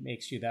listening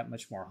makes you that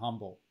much more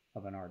humble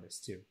of an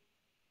artist too.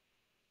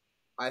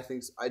 I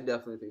think so. I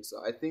definitely think so.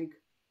 I think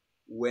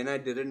when I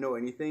didn't know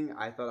anything,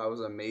 I thought I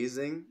was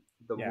amazing.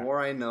 The more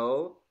I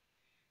know,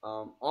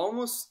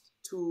 almost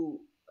to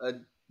a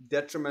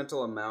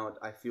detrimental amount,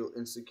 I feel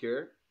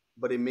insecure,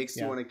 but it makes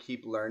you want to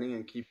keep learning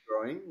and keep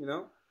growing,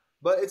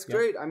 But it's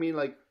great. I mean,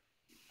 like,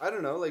 I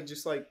don't know, like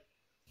just like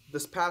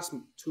this past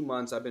 2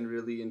 months, I've been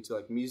really into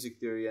like music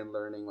theory and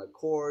learning like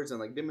chords and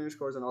like diminished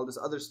chords and all this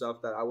other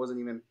stuff that I wasn't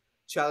even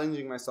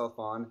challenging myself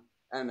on.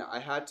 And I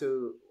had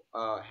to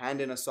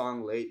hand in a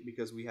song late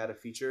because we had a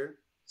feature,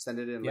 send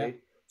it in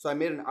late. So I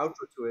made an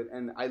outro to it,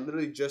 and I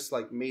literally just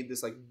like made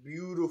this like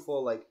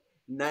beautiful like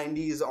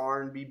 90s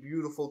R&B,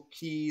 beautiful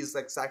keys,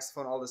 like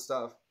saxophone, all this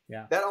stuff.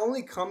 Yeah. That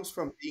only comes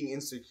from being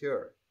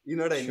insecure. You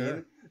know what I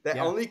mean? That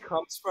only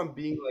comes from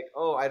being like,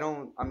 oh,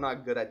 I'm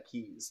not good at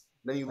keys.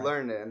 Then you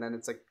learn it, and then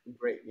it's like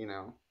great,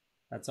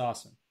 That's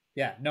awesome.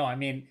 Yeah. No, I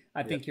mean,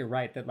 I think you're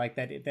right that like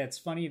that's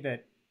funny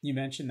that you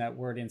mentioned that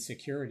word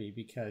insecurity,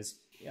 because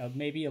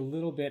maybe a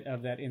little bit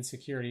of that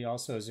insecurity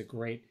also is a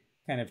great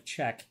kind of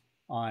check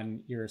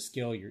on your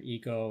skill, your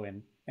ego,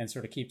 and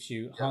sort of keeps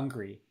you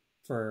hungry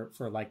for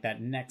like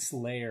that next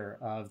layer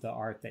of the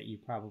art that you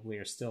probably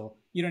are still,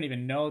 you don't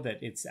even know that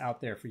it's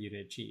out there for you to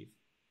achieve.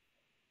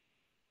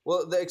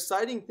 Well, the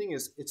exciting thing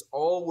is it's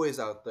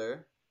always out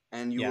there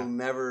and you will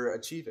never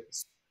achieve it,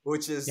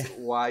 which is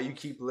why you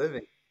keep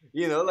living.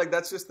 Like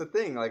that's just the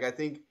thing. Like I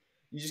think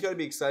you just got to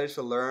be excited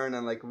to learn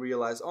and like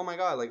realize, oh my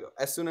God, like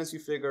as soon as you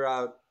figure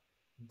out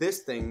this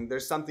thing,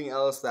 there's something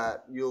else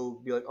that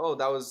you'll be like, oh,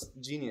 that was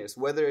genius.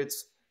 Whether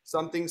it's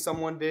something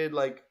someone did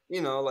like,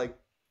 like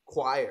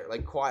choir.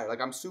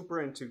 Like I'm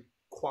super into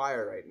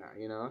choir right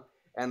now,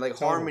 and like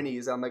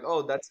harmonies. I'm like,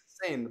 oh, that's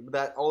insane.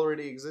 That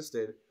already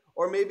existed.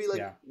 Or maybe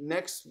like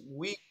next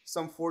week,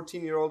 some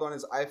 14-year-old on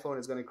his iPhone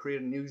is going to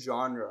create a new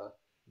genre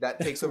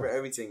that takes over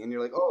everything. And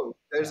you're like, oh,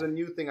 there's a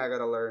new thing I got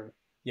to learn.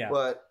 Yeah.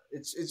 But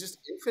it's just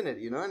infinite,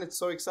 and it's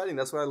so exciting.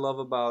 That's what I love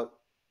about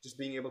just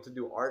being able to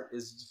do art,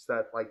 is just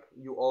that like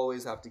you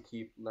always have to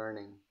keep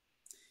learning.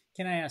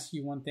 Can I ask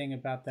you one thing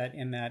about that,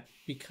 in that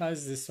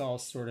because this all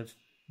sort of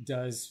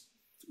does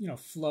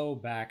flow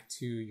back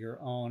to your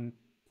own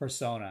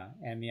persona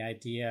and the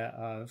idea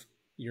of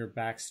your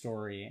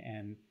backstory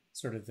and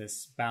sort of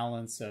this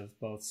balance of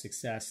both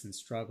success and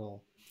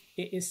struggle.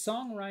 Is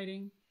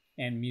songwriting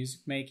and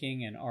music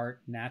making and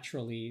art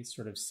naturally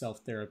sort of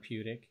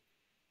self-therapeutic?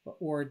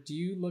 Or do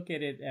you look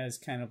at it as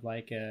kind of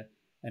like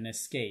an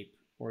escape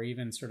or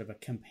even sort of a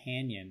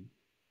companion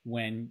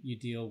when you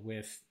deal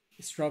with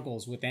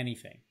struggles with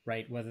anything,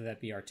 right? Whether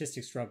that be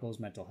artistic struggles,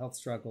 mental health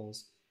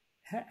struggles.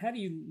 How do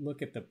you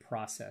look at the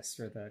process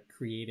or the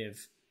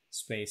creative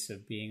space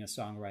of being a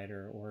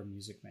songwriter or a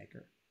music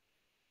maker?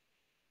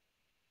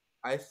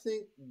 I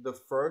think the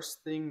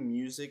first thing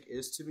music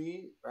is to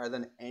me, rather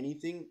than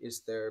anything, is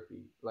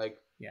therapy. Like,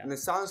 and it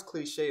sounds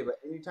cliche, but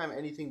anytime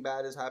anything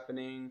bad is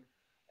happening,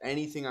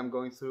 anything I'm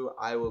going through,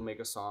 I will make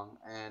a song.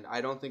 And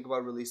I don't think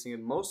about releasing it.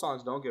 Most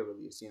songs don't get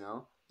released,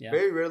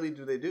 Very rarely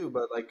do they do,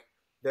 but like,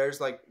 there's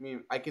like,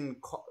 I can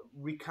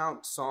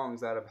recount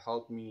songs that have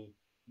helped me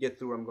get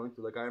through what I'm going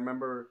through. Like, I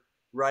remember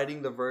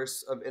writing the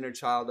verse of Inner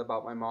Child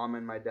about my mom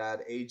and my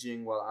dad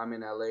aging while I'm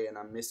in LA and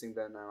I'm missing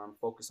them and I'm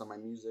focused on my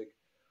music.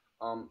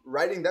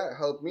 Writing that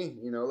helped me,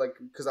 like,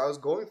 because I was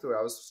going through it,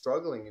 I was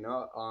struggling,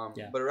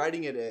 but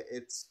writing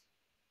it's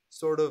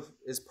sort of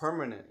is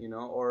permanent,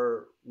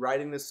 or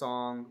writing the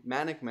song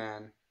Manic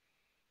Man.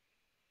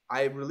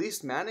 I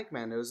released Manic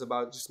Man. It was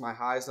about just my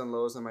highs and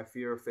lows and my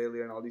fear of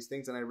failure and all these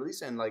things. And I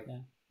released it, and like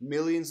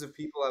millions of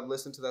people have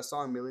listened to that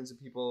song. Millions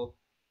of people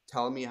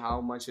tell me how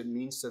much it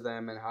means to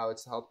them and how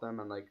it's helped them.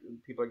 And like,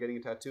 people are getting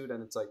it tattooed,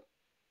 and it's like,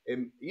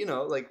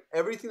 like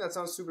everything that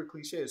sounds super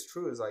cliche is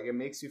true. Is like, it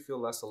makes you feel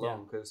less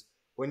alone, because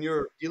when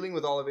you're dealing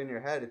with all of it in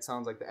your head, it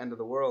sounds like the end of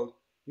the world.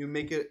 You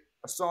make it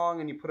a song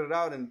and you put it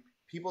out, and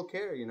people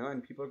care,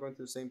 and people are going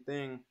through the same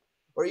thing.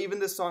 Or even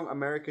this song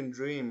American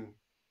Dream,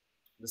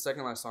 the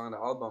second last song on the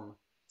album,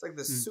 it's like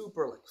this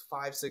super like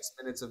 5-6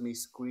 minutes of me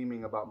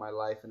screaming about my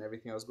life and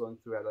everything I was going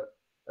through at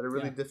a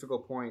really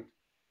difficult point.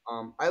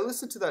 I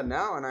listen to that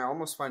now and I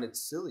almost find it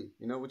silly,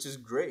 which is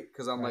great,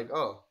 because I'm like,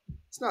 oh,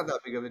 it's not that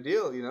big of a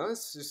deal,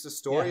 it's just a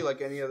story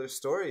like any other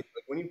story.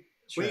 Like when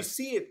you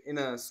see it in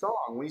a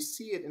song, when you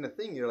see it in a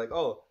thing, you're like,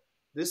 oh,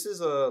 this is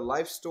a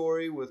life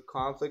story with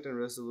conflict and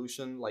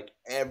resolution, like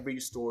every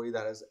story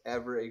that has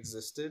ever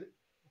existed.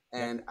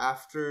 And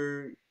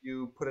after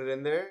you put it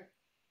in there,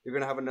 you're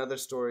going to have another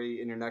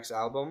story in your next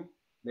album.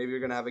 Maybe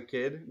you're going to have a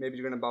kid. Maybe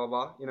you're going to blah,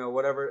 blah, blah,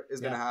 whatever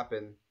is going to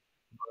happen.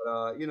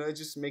 But, it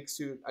just makes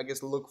you, I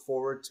guess, look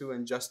forward to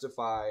and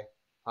justify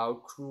how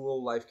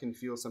cruel life can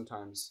feel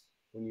sometimes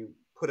when you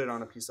put it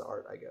on a piece of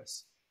art, I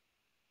guess.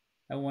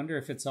 I wonder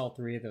if it's all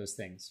three of those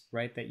things,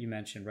 right, that you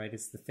mentioned, right?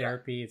 It's the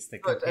therapy, it's the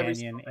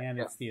companion, and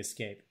it's the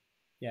escape.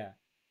 Yeah.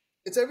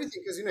 It's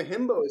everything, because,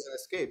 Himbo is an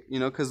escape,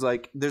 because,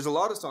 like, there's a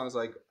lot of songs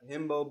like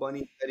Himbo,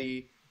 Bunny,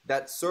 Eddie,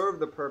 that serve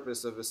the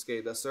purpose of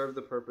escape, that serve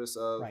the purpose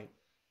of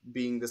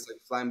being this, like,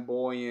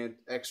 flamboyant,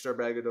 extra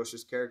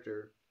braggadocious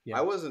character. Yeah.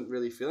 I wasn't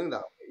really feeling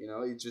that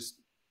way, it just,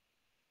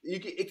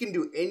 it can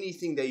do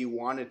anything that you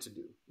want it to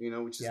do,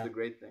 which is the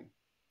great thing.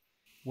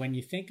 When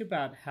you think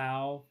about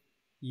how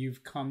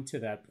you've come to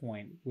that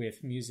point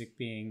with music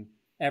being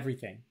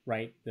everything,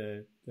 right?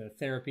 The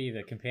therapy,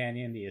 the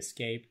companion, the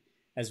escape,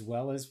 as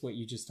well as what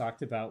you just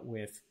talked about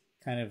with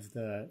kind of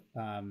the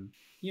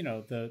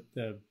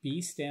the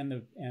beast and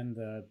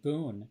the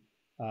boon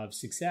of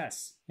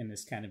success in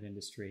this kind of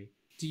industry.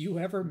 Do you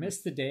ever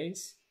miss the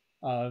days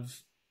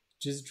of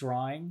just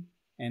drawing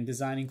and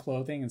designing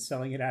clothing and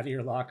selling it out of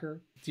your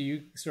locker? Do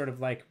you sort of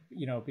like,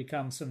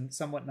 become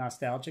somewhat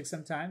nostalgic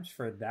sometimes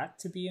for that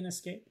to be an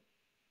escape?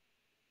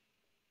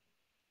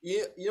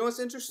 Yeah,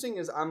 what's interesting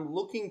is I'm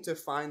looking to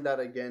find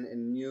that again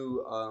in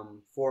new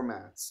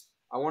formats.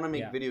 I want to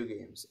make video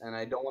games, and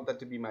I don't want that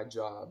to be my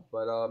job.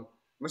 But I'm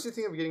actually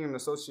thinking of getting an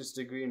associate's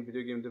degree in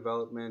video game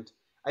development.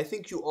 I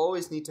think you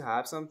always need to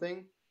have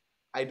something.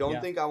 I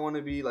don't think I want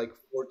to be like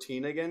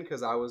 14 again,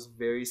 because I was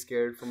very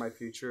scared for my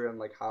future and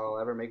like how I'll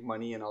ever make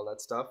money and all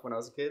that stuff when I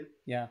was a kid.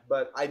 Yeah.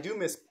 But I do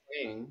miss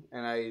playing,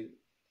 and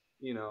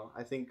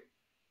I think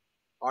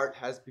art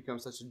has become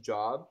such a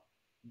job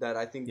that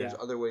I think there's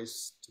other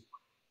ways to,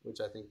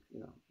 which I think,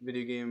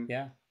 video game.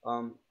 Yeah.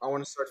 I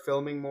want to start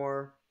filming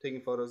more,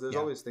 taking photos. There's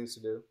always things to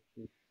do.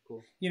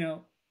 Cool.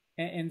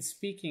 And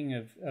speaking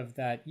of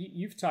that,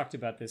 you've talked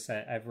about this,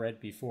 I've read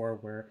before,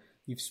 where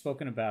you've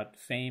spoken about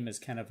fame as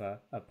kind of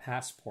a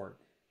passport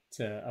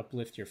to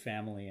uplift your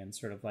family, and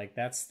sort of like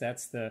that's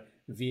the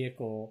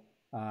vehicle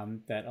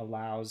that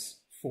allows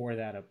for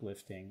that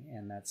uplifting,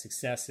 and that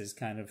success is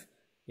kind of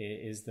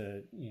is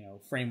the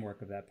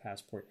framework of that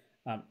passport.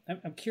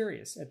 I'm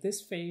curious, at this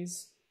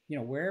phase,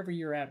 wherever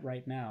you're at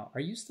right now,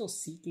 are you still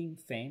seeking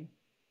fame?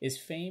 Is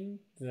fame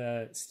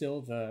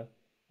still the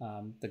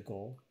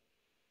goal?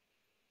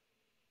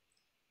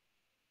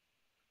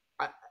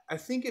 I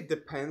think it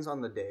depends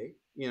on the day.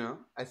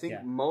 I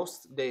think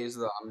most days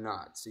though I'm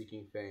not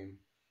seeking fame.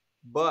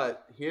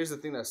 But here's the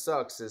thing that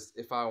sucks is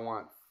if I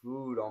want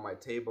food on my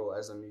table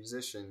as a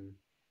musician,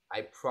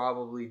 I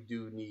probably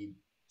do need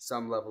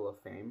some level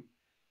of fame.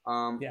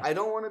 I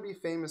don't want to be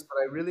famous, but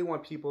I really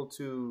want people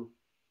to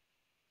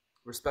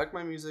respect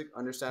my music,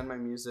 understand my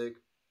music,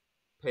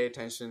 pay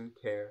attention,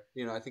 care.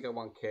 You know, I think I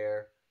want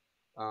care.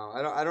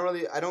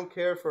 I don't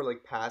care for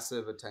like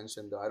passive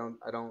attention though.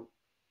 I don't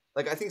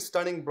like. I think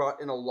Stunning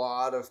brought in a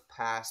lot of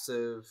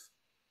passive,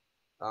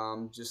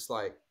 just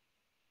like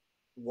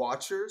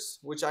watchers,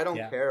 which I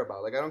don't care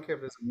about. Like, I don't care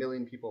if there's a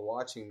million people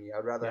watching me.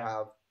 I'd rather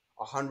have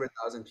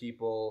 100,000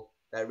 people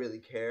that really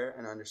care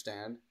and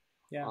understand.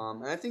 Yeah.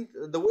 And I think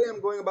the way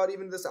I'm going about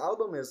even this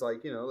album is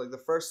like, you know, like the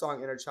first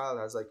song, Inner Child,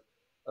 has like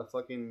a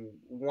fucking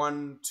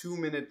 1-2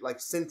 minute like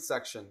synth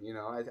section. You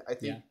know, I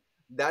think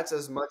that's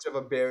as much of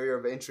a barrier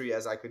of entry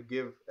as I could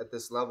give at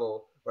this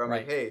level, where I'm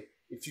like, hey,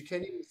 if you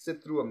can't even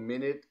sit through a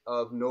minute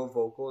of no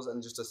vocals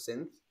and just a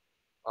synth,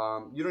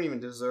 you don't even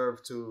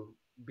deserve to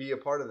be a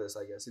part of this,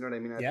 I guess. You know what I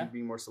mean? I think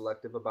being more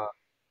selective about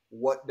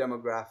what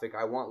demographic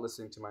I want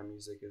listening to my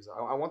music is.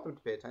 I want them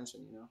to pay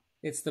attention, you know?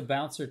 It's the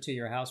bouncer to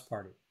your house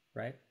party,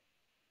 right?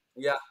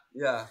 Yeah,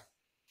 yeah.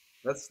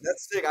 That's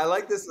sick. I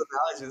like this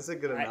analogy. It's a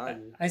good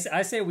analogy.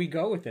 I say we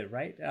go with it,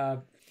 right?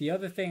 The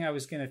other thing I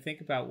was going to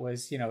think about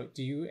was, you know,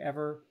 can you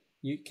ever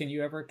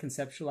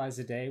conceptualize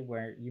a day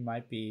where you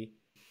might be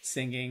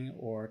singing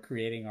or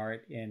creating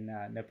art in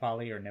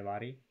Nepali or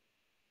Newari?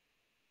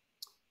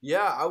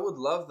 Yeah, I would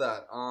love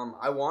that.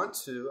 I want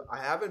to. I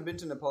haven't been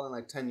to Nepal in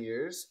like 10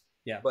 years.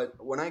 Yeah. But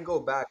when I go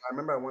back, I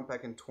remember I went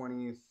back in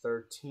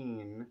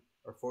 2013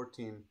 or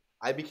 14.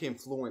 I became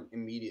fluent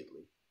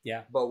immediately.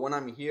 Yeah. But when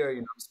I'm here,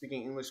 you know, I'm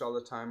speaking English all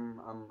the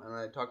time. And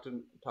I talk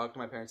to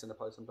my parents in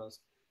Nepali sometimes.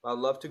 But I'd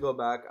love to go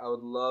back. I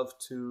would love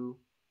to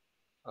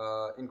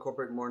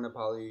incorporate more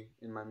Nepali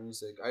in my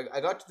music.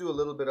 I got to do a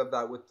little bit of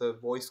that with the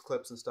voice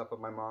clips and stuff of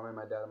my mom and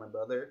my dad and my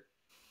brother.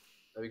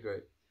 That'd be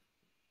great.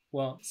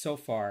 Well, so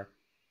far,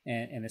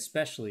 and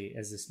especially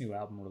as this new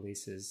album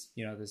releases,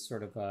 you know, there's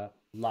sort of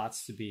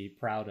lots to be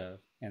proud of,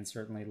 and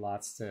certainly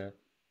lots to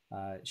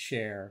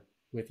share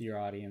with your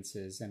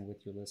audiences and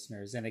with your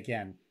listeners. And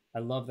again, I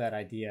love that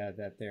idea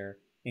that they're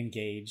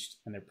engaged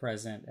and they're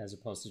present as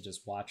opposed to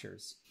just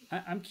watchers.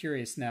 I'm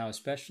curious now,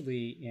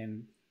 especially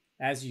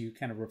as you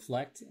kind of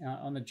reflect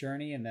on the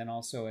journey, and then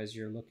also as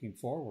you're looking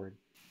forward,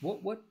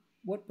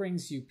 what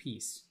brings you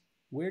peace?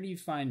 Where do you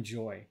find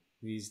joy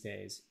these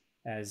days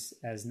as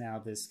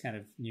now this kind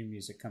of new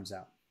music comes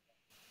out?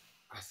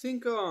 I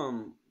think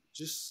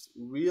just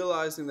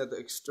realizing that the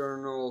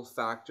external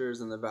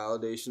factors and the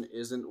validation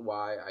isn't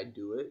why I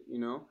do it, you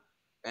know?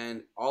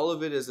 And all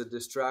of it is a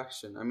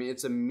distraction. I mean,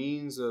 it's a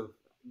means of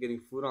getting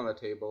food on the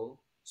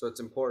table, so it's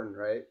important,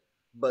 right?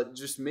 But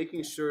just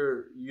making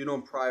sure you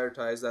don't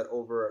prioritize that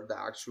over the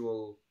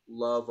actual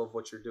love of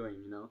what you're doing,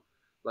 you know?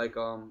 Like,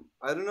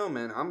 I don't know,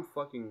 man. I'm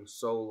fucking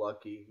so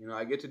lucky. You know,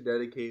 I get to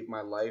dedicate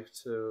my life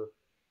to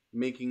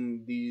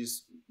making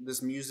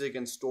this music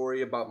and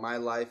story about my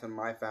life and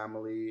my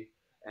family.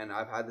 And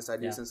I've had this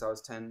idea since I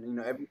was 10. You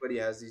know, everybody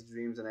has these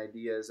dreams and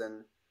ideas.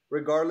 And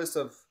regardless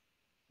of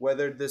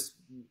whether this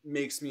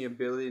makes me a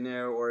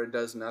billionaire or it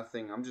does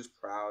nothing, I'm just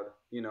proud.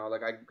 You know,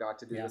 like I got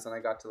to do this, and I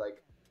got to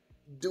like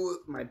do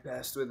my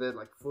best with it,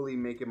 like fully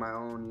make it my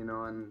own, you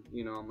know. And,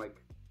 you know, I'm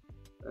like,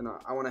 you know,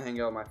 I want to hang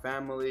out with my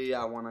family.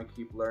 I want to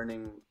keep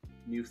learning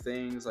new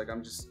things. Like,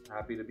 I'm just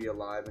happy to be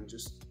alive. And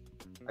just,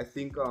 I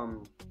think,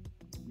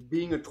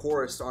 being a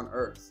tourist on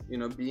Earth, you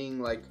know, being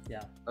like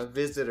a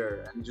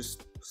visitor and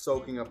just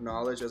soaking up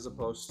knowledge, as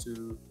opposed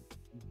to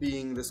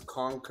being this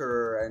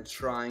conqueror and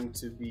trying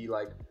to be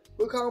like,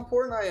 look how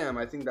important I am.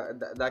 I think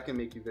that can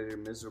make you very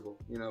miserable,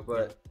 you know,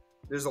 but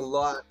there's a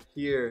lot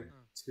here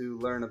to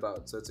learn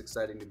about. So it's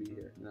exciting to be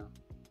here, you know.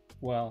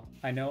 Well,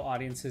 I know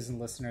audiences and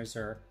listeners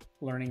are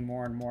learning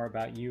more and more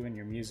about you and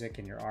your music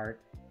and your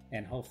art,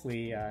 and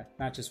hopefully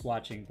not just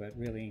watching, but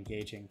really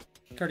engaging.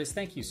 Curtis,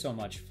 thank you so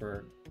much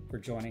for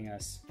joining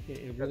us.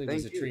 It really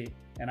was a treat,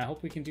 and I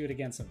hope we can do it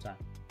again sometime.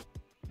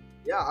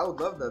 Yeah, I would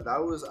love that.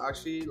 That was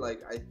actually,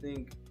 like, I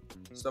think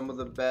some of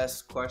the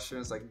best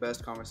questions, like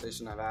best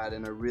conversation I've had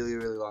in a really,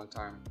 really long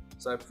time.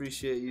 So I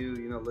appreciate you,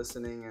 you know,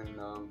 listening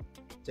and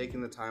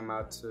taking the time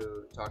out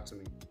to talk to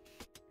me.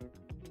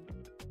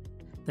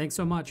 Thanks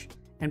so much.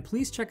 And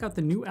please check out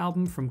the new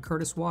album from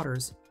Curtis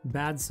Waters,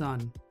 Bad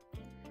Son.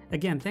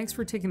 Again, thanks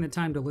for taking the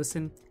time to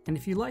listen. And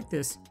if you like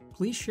this,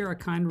 please share a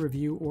kind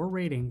review or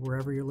rating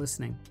wherever you're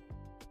listening.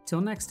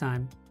 Till next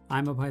time,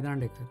 I'm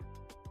Abhay.